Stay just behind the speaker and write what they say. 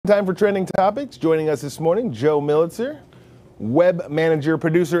time for Trending Topics. Joining us this morning, Joe Millitzer, web manager,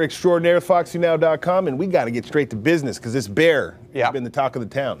 producer extraordinaire, FoxYouNow.com, and we got to get straight to business because this bear has been the talk of the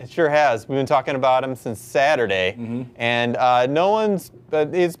town. It sure has. We've been talking about him since Saturday, and no one's.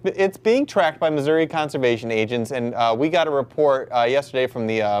 It's being tracked by Missouri conservation agents, and we got a report yesterday from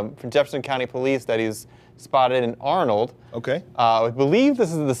Jefferson County Police that he's spotted in Arnold. Okay. I believe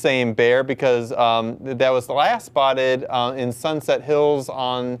this is the same bear because that was last spotted in Sunset Hills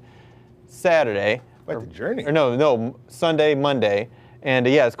on Saturday. Quite the journey. Or no, Sunday, Monday. And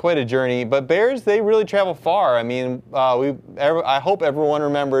yeah, it's quite a journey. But bears, they really travel far. I mean, I hope everyone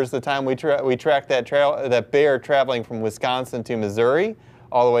remembers the time we tracked that bear traveling from Wisconsin to Missouri,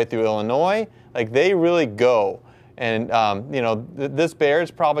 all the way through Illinois. Like, they really go. And, you know, this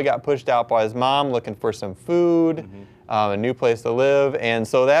bear's probably got pushed out by his mom looking for some food, a new place to live. And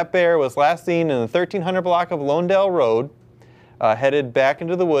so that bear was last seen in the 1300 block of Lonedell Rd, headed back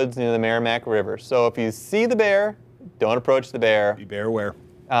into the woods near the Meramec River. So if you see the bear, don't approach the bear. Be bear aware.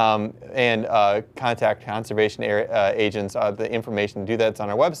 And contact conservation agents. The information to do that's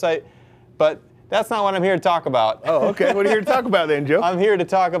on our website. But that's not what I'm here to talk about. Oh, okay. What are you here to talk about then, Joe? I'm here to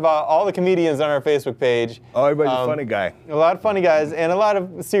talk about all the comedians on our Facebook page. Oh, everybody's a funny guy. A lot of funny guys and a lot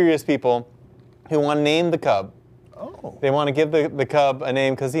of serious people who want to name the cub. Oh. They want to give the cub a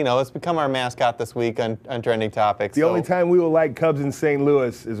name because, you know, it's become our mascot this week on Trending Topics. The only time we will like cubs in St.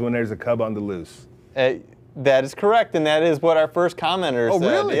 Louis is when there's a cub on the loose. That is correct, and that is what our first commenter said.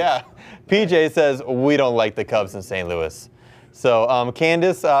 Really? Yeah. PJ says, we don't like the Cubs in St. Louis. So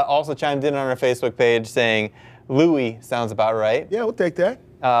Candace also chimed in on our Facebook page saying, Louie sounds about right. Yeah, we'll take that.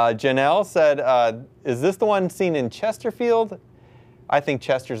 Johnelle said, is this the one seen in Chesterfield? I think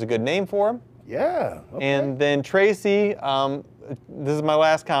Chester's a good name for him. Yeah. Okay. And then Tracy, this is my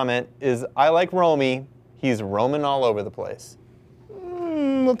last comment, is I like Roamy. He's roaming all over the place.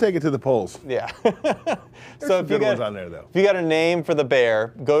 We'll take it to the polls. Yeah. So if good ones on there, though. If you got a name for the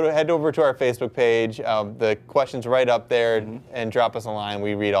bear, head over to our Facebook page. The question's right up there, and drop us a line.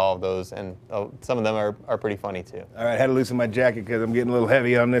 We read all of those, and some of them are pretty funny too. All right, I had to loosen my jacket because I'm getting a little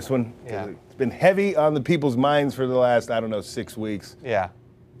heavy on this one. Yeah. It's been heavy on the people's minds for the last, I don't know, 6 weeks. Yeah.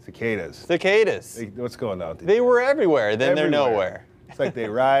 Cicadas. Cicadas. What's going on? They were everywhere, then they're nowhere. It's like they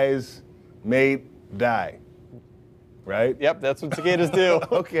rise, mate, die. Right? Yep, that's what cicadas do.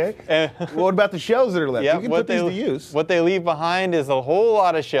 Okay. What about the shells that are left? Yep, you can put these to use. What they leave behind is a whole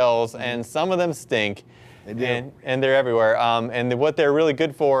lot of shells, and some of them stink. They do. And they're everywhere. And what they're really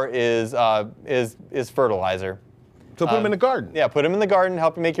good for is fertilizer. So put them in the garden. Yeah, put them in the garden,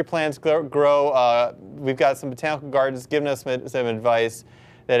 help you make your plants grow. We've got some botanical gardens giving us some advice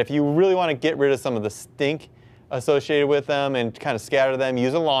that if you really want to get rid of some of the stink associated with them and kind of scatter them,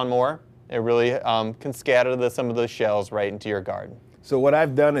 use a lawnmower. It really can scatter some of those shells right into your garden. So what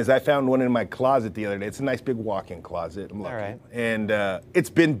I've done is I found one in my closet the other day. It's a nice big walk-in closet. I'm lucky. All right. And it's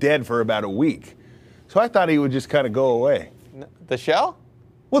been dead for about a week. So I thought he would just kind of go away. The shell?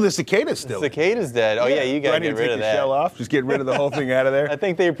 Well, the cicada's still. The cicada's dead. Oh yeah, you got to get rid of that. Take the shell off. Just get rid of the whole thing out of there. I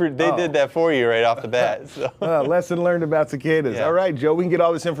think they did that for you right off the bat. So. Lesson learned about cicadas. Yeah. All right, Joe. We can get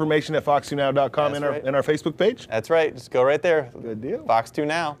all this information at FoxYouNow.com in our Facebook page. That's right. Just go right there. Good deal. Fox 2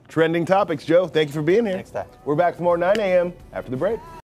 Now. Trending Topics, Joe. Thank you for being here. Next time. We're back tomorrow 9 a.m. after the break.